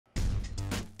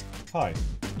Hi,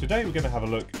 today we're going to have a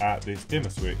look at this dimmer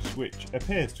switch which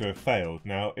appears to have failed.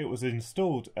 Now it was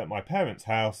installed at my parents'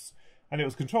 house and it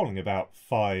was controlling about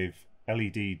 5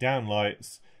 LED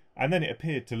downlights, and then it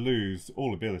appeared to lose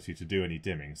all ability to do any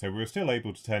dimming. So we were still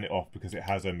able to turn it off because it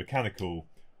has a mechanical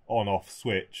on-off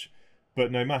switch,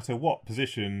 but no matter what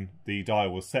position the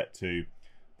dial was set to,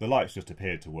 the lights just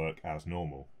appeared to work as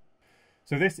normal.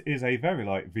 So this is a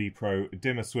Varilight V Pro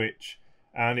dimmer switch,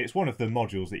 and it's one of the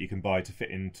modules that you can buy to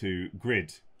fit into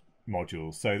grid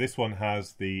modules. So this one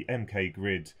has the MK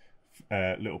grid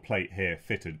little plate here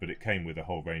fitted, but it came with a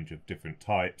whole range of different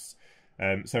types.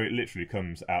 So it literally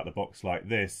comes out the box like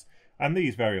this, and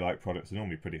these Varilight products are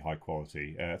normally pretty high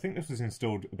quality. I think this was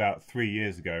installed about 3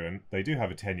 years ago, and they do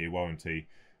have a 10-year warranty,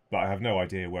 but I have no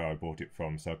idea where I bought it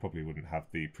from, so I probably wouldn't have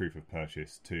the proof of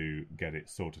purchase to get it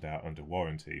sorted out under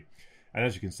warranty. And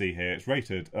as you can see here, it's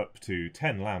rated up to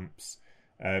 10 lamps.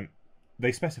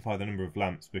 They specify the number of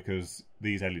lamps because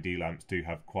these LED lamps do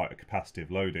have quite a capacitive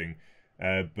loading,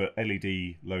 but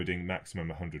LED loading maximum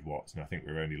 100 watts, and I think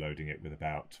we're only loading it with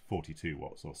about 42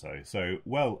 watts or so. So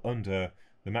well under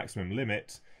the maximum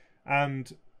limit,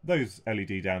 and those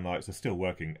LED downlights are still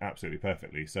working absolutely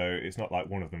perfectly, so it's not like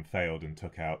one of them failed and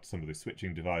took out some of the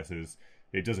switching devices.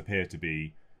 It does appear to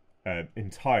be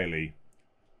entirely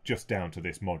just down to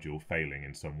this module failing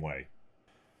in some way.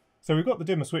 So we've got the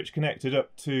dimmer switch connected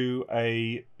up to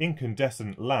a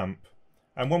incandescent lamp,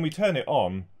 and when we turn it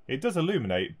on, it does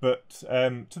illuminate, but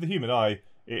to the human eye,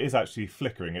 it is actually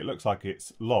flickering. It looks like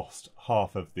it's lost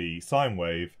half of the sine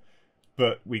wave,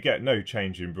 but we get no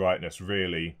change in brightness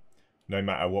really, no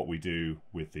matter what we do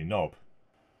with the knob.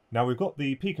 Now we've got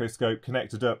the picoscope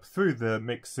connected up through the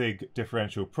mix-sig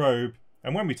differential probe,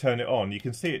 and when we turn it on, you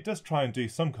can see it does try and do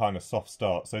some kind of soft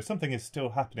start, so something is still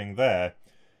happening there.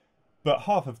 But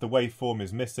half of the waveform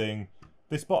is missing.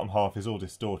 This bottom half is all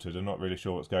distorted. I'm not really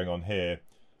sure what's going on here.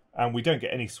 And we don't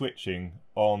get any switching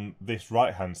on this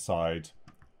right-hand side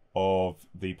of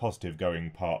the positive going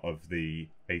part of the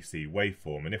AC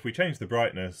waveform. And if we change the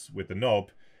brightness with the knob,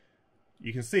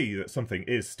 you can see that something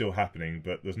is still happening,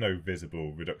 but there's no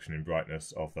visible reduction in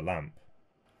brightness of the lamp.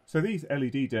 So these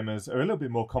LED dimmers are a little bit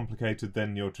more complicated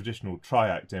than your traditional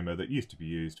triac dimmer that used to be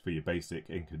used for your basic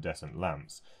incandescent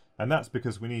lamps. And that's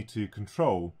because we need to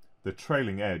control the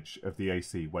trailing edge of the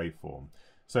AC waveform.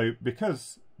 So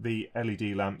because the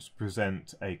LED lamps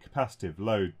present a capacitive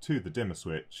load to the dimmer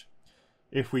switch,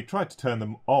 if we tried to turn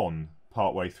them on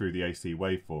partway through the AC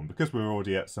waveform, because we're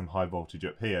already at some high voltage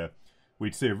up here,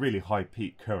 we'd see a really high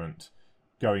peak current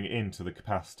going into the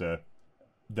capacitor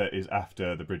that is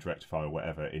after the bridge rectifier or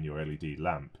whatever in your LED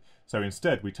lamp. So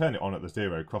instead we turn it on at the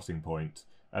zero crossing point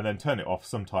and then turn it off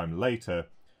sometime later,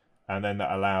 and then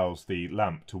that allows the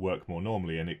lamp to work more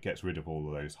normally and it gets rid of all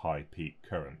of those high peak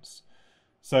currents.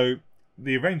 So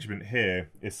the arrangement here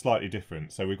is slightly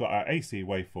different. So we've got our AC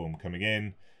waveform coming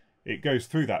in, it goes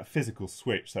through that physical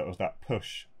switch, that was that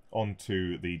push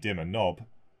onto the dimmer knob,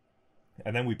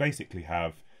 and then we basically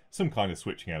have some kind of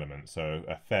switching element, so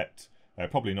a FET,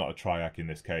 probably not a triac in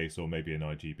this case, or maybe an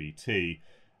IGBT,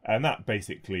 and that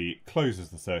basically closes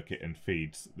the circuit and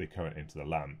feeds the current into the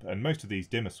lamp. And most of these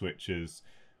dimmer switches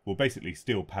will basically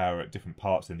steal power at different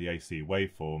parts in the AC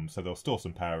waveform, so they'll store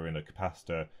some power in a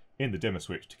capacitor in the dimmer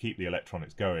switch to keep the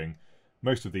electronics going.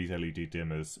 Most of these LED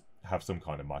dimmers have some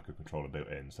kind of microcontroller built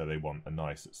in, so they want a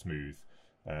nice smooth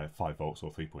 5 volts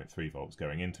or 3.3 volts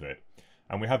going into it.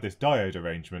 And we have this diode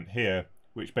arrangement here,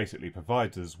 which basically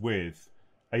provides us with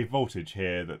a voltage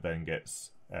here that then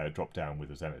gets dropped down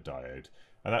with a Zener diode.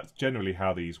 And that's generally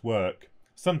how these work.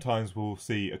 Sometimes we'll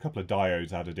see a couple of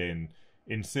diodes added in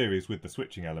series with the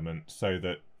switching element so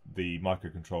that the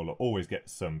microcontroller always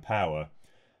gets some power,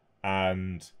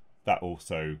 and that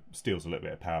also steals a little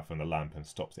bit of power from the lamp and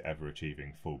stops it ever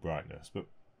achieving full brightness. But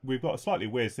we've got a slightly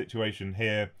weird situation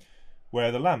here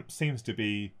where the lamp seems to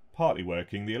be partly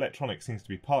working, the electronics seems to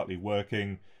be partly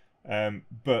working,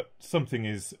 but something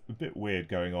is a bit weird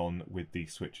going on with the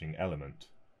switching element.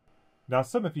 Now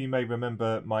some of you may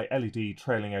remember my LED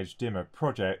trailing edge dimmer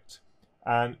project,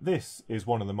 and this is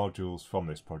one of the modules from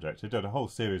this project. I did a whole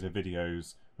series of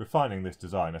videos refining this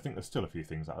design. I think there's still a few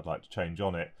things that I'd like to change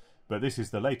on it, but this is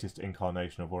the latest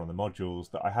incarnation of one of the modules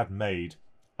that I had made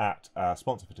at our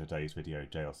sponsor for today's video,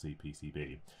 JLC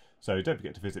PCB. So don't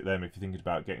forget to visit them if you're thinking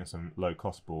about getting some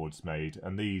low-cost boards made,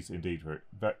 and these indeed were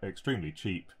extremely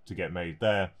cheap to get made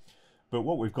there. But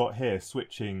what we've got here,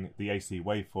 switching the AC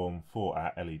waveform for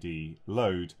our LED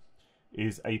load,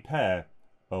 is a pair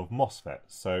of MOSFETs.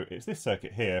 So it's this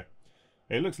circuit here.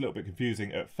 It looks a little bit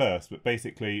confusing at first, but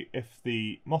basically if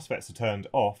the MOSFETs are turned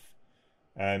off,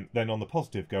 then on the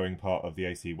positive going part of the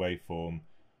AC waveform,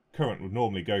 current would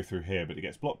normally go through here, but it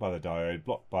gets blocked by the diode,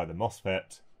 blocked by the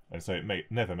MOSFET, and so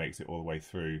it never makes it all the way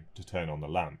through to turn on the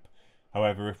lamp.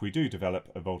 However, if we do develop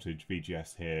a voltage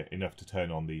VGS here enough to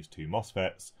turn on these two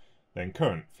MOSFETs, then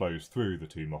current flows through the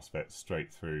two MOSFETs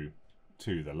straight through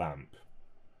to the lamp.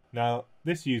 Now,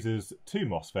 this uses two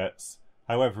MOSFETs.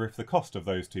 However, if the cost of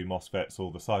those two MOSFETs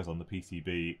or the size on the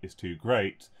PCB is too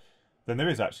great, then there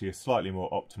is actually a slightly more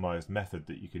optimized method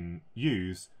that you can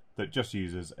use that just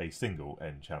uses a single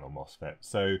N-channel MOSFET.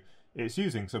 So it's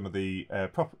using some of the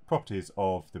properties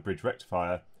of the bridge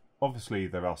rectifier. Obviously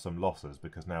there are some losses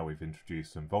because now we've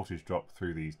introduced some voltage drop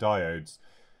through these diodes,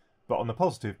 but on the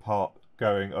positive part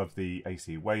going of the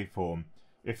AC waveform,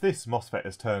 if this MOSFET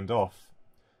is turned off,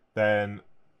 then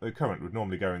the current would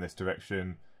normally go in this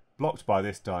direction, blocked by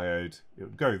this diode, it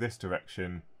would go this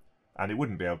direction, and it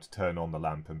wouldn't be able to turn on the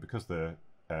lamp, and because the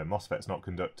MOSFET's not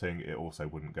conducting, it also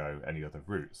wouldn't go any other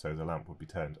route, so the lamp would be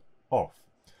turned off.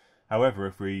 However,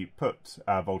 if we put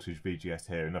our voltage VGS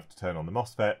here enough to turn on the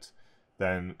MOSFET,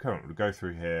 then current would go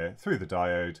through here, through the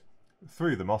diode,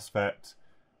 through the MOSFET,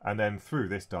 and then through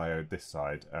this diode this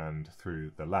side, and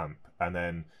through the lamp. And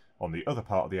then on the other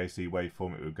part of the AC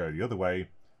waveform, it would go the other way,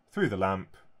 through the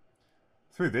lamp,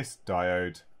 through this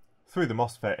diode, through the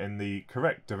MOSFET in the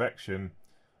correct direction,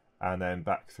 and then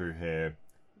back through here,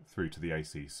 through to the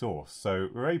AC source. So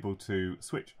we're able to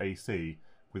switch AC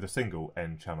with a single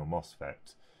N-channel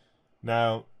MOSFET.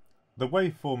 Now, the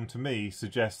waveform to me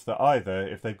suggests that either,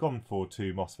 if they've gone for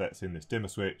two MOSFETs in this dimmer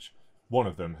switch, one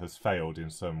of them has failed in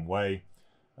some way,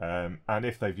 and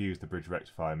if they've used the bridge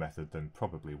rectifier method, then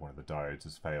probably one of the diodes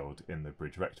has failed in the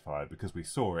bridge rectifier, because we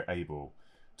saw it able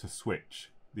to switch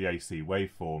the AC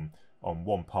waveform on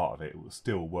one part of it. It was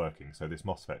still working, so this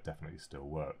MOSFET definitely still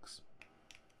works.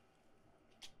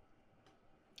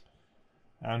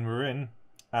 And we're in,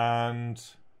 and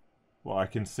what I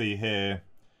can see here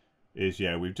is,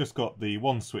 yeah, we've just got the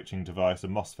one switching device, a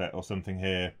MOSFET or something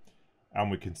here, and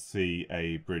we can see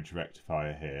a bridge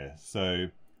rectifier here. So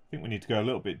I think we need to go a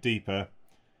little bit deeper.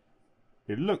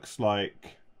 It looks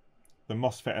like the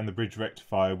MOSFET and the bridge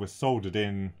rectifier were soldered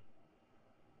in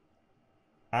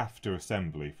after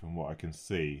assembly from what I can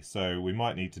see. So we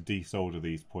might need to desolder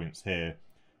these points here,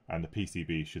 and the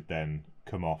PCB should then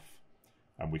come off,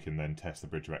 and we can then test the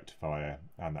bridge rectifier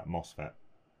and that MOSFET.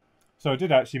 So I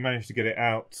did actually manage to get it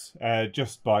out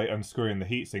just by unscrewing the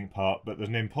heatsink part, but there's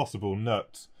an impossible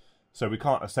nut, so we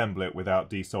can't assemble it without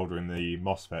desoldering the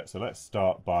MOSFET. So let's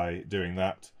start by doing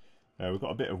that. We've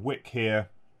got a bit of wick here,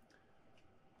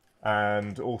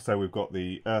 and also we've got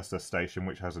the Ursa station,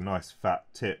 which has a nice fat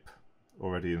tip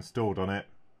already installed on it.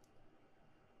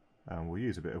 And we'll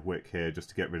use a bit of wick here just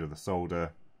to get rid of the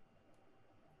solder.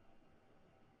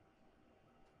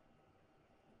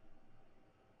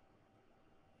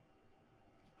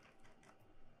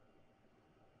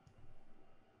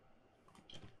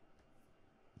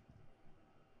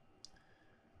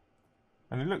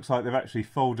 And it looks like they've actually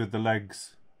folded the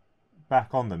legs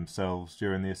back on themselves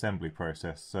during the assembly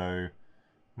process, so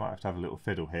might have to have a little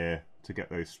fiddle here to get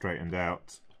those straightened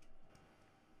out.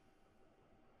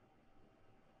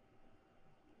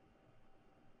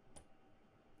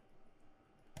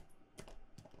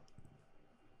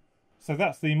 So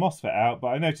that's the MOSFET out, but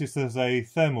I noticed there's a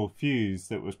thermal fuse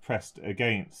that was pressed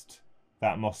against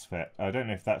that MOSFET. I don't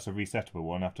know if that's a resettable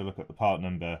one, I have to look at the part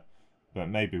number, but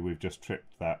maybe we've just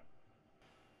tripped that.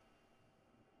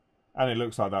 And it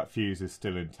looks like that fuse is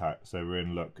still intact, so we're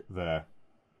in luck there.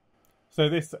 So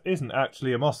this isn't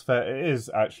actually a MOSFET, it is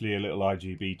actually a little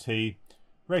IGBT,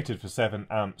 rated for 7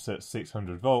 amps at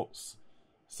 600 volts.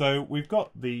 So we've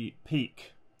got the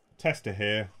peak tester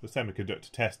here, the semiconductor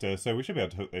tester, so we should be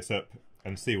able to hook this up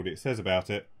and see what it says about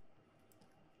it.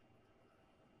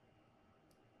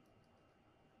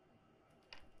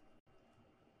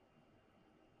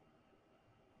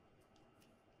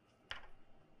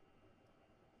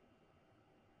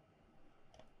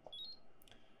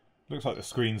 Looks like the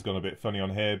screen's gone a bit funny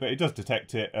on here, but it does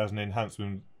detect it as an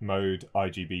enhancement mode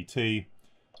IGBT.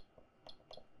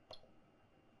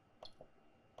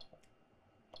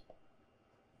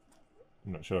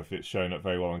 I'm not sure if it's showing up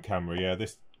very well on camera. Yeah,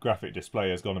 this graphic display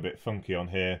has gone a bit funky on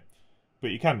here,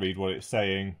 but you can read what it's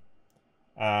saying,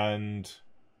 and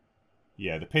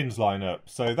yeah, the pins line up.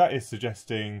 So that is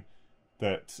suggesting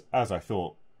that, as I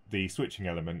thought, the switching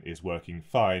element is working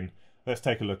fine. Let's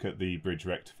take a look at the bridge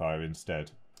rectifier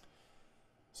instead.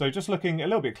 So just looking a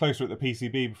little bit closer at the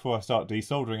PCB before I start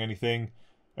desoldering anything,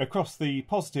 across the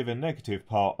positive and negative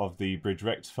part of the bridge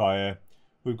rectifier,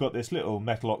 we've got this little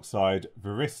metal oxide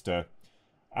varistor.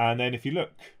 And then if you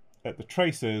look at the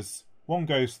tracers, one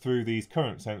goes through these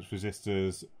current sense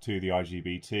resistors to the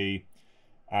IGBT,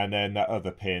 and then that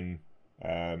other pin,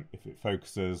 if it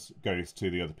focuses, goes to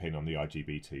the other pin on the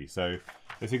IGBT. So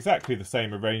it's exactly the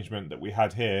same arrangement that we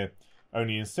had here,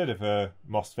 only instead of a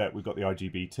MOSFET we've got the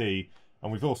IGBT,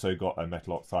 and we've also got a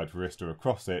metal oxide varistor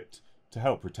across it to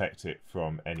help protect it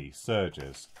from any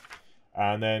surges.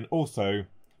 And then also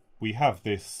we have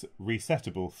this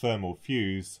resettable thermal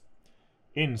fuse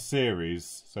in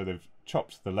series, so they've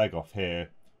chopped the leg off here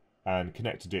and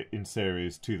connected it in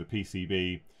series to the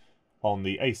PCB on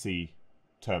the AC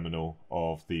terminal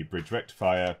of the bridge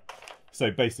rectifier.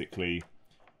 So basically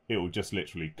it will just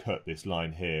literally cut this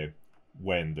line here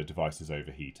when the device is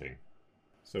overheating.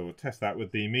 So we'll test that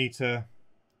with the meter,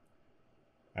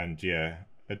 and yeah,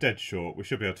 a dead short. We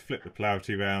should be able to flip the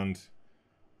polarity round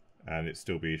and it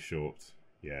still be short.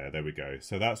 Yeah, there we go.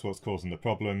 So that's what's causing the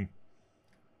problem.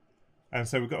 And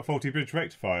so we've got a faulty bridge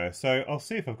rectifier. So I'll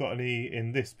see if I've got any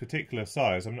in this particular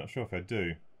size. I'm not sure if I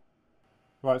do.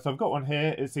 Right, so I've got one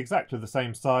here. It's exactly the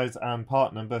same size and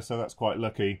part number, so that's quite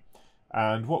lucky.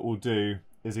 And what we'll do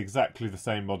is exactly the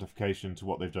same modification to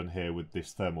what they've done here with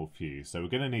this thermal fuse. So we're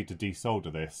going to need to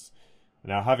desolder this.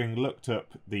 Now, having looked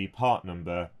up the part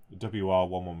number,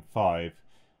 WR115,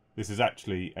 this is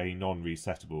actually a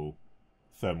non-resettable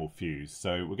thermal fuse.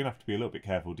 So we're going to have to be a little bit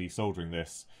careful desoldering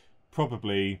this.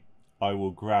 Probably I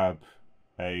will grab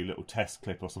a little test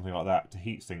clip or something like that to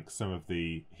heatsink some of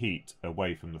the heat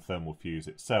away from the thermal fuse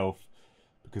itself,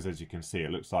 because as you can see it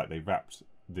looks like they wrapped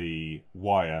the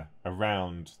wire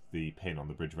around the pin on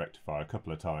the bridge rectifier a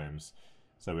couple of times,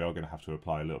 so we are going to have to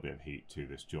apply a little bit of heat to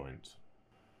this joint.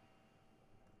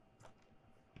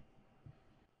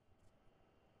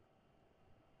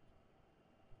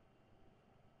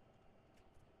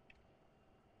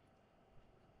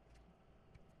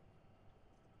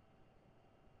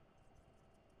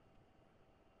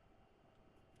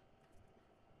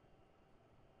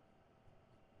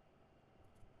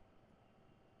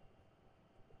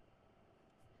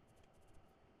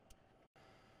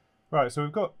 Right, so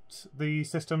we've got the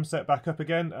system set back up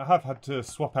again. I have had to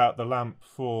swap out the lamp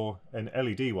for an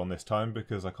LED one this time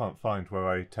because I can't find where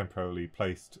I temporarily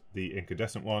placed the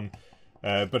incandescent one.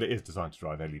 But it is designed to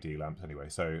drive LED lamps anyway,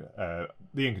 so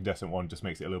the incandescent one just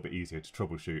makes it a little bit easier to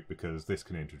troubleshoot because this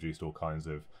can introduce all kinds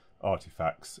of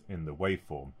artifacts in the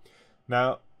waveform.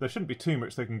 Now, there shouldn't be too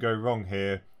much that can go wrong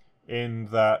here in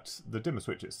that the dimmer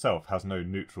switch itself has no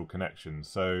neutral connection,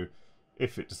 so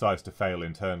if it decides to fail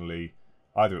internally,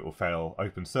 either it will fail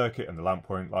open circuit and the lamp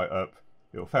won't light up,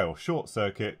 it will fail short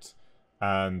circuit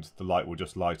and the light will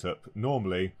just light up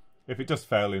normally. If it does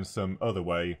fail in some other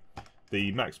way,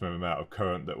 the maximum amount of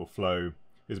current that will flow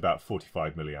is about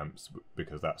 45 milliamps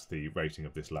because that's the rating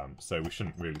of this lamp, so we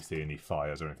shouldn't really see any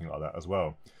fires or anything like that as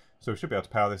well. So we should be able to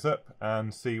power this up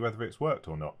and see whether it's worked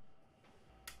or not.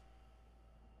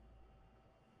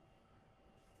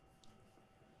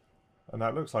 And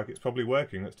that looks like it's probably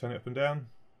working. Let's turn it up and down.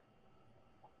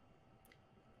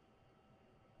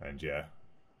 And yeah,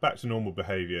 back to normal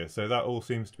behaviour, so that all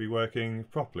seems to be working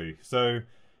properly. So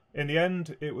in the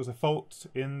end it was a fault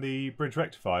in the bridge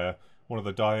rectifier. One of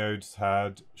the diodes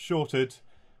had shorted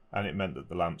and it meant that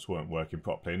the lamps weren't working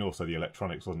properly, and also the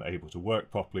electronics wasn't able to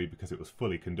work properly because it was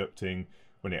fully conducting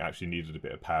when it actually needed a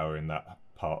bit of power in that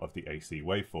part of the AC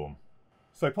waveform.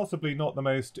 So possibly not the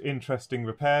most interesting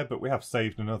repair, but we have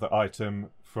saved another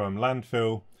item from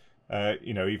landfill.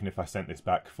 You know, even if I sent this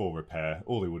back for repair,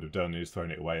 all they would have done is thrown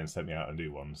it away and sent me out a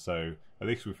new one. So at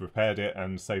least we've repaired it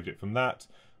and saved it from that.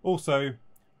 Also,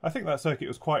 I think that circuit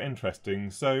was quite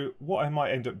interesting. So what I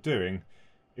might end up doing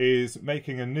is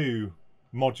making a new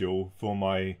module for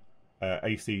my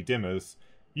AC dimmers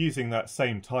using that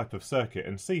same type of circuit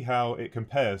and see how it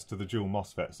compares to the dual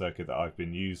MOSFET circuit that I've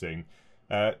been using.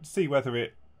 See whether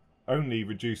it only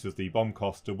reduces the BOM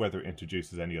cost or whether it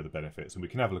introduces any other benefits, and we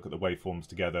can have a look at the waveforms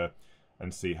together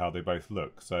and see how they both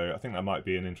look. So I think that might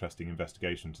be an interesting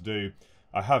investigation to do.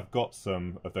 I have got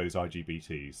some of those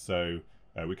IGBTs, so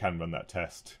we can run that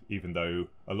test, even though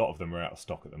a lot of them are out of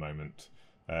stock at the moment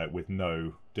with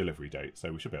no delivery date,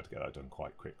 so we should be able to get that done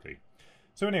quite quickly.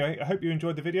 So anyway, I hope you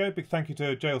enjoyed the video. Big thank you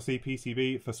to JLC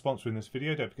PCB for sponsoring this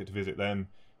video. Don't forget to visit them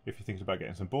if you're thinking about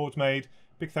getting some boards made.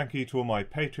 Big thank you to all my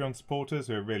Patreon supporters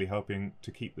who are really helping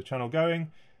to keep the channel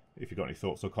going. If you've got any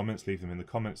thoughts or comments, leave them in the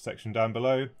comments section down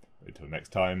below. Until next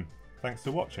time, thanks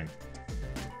for watching.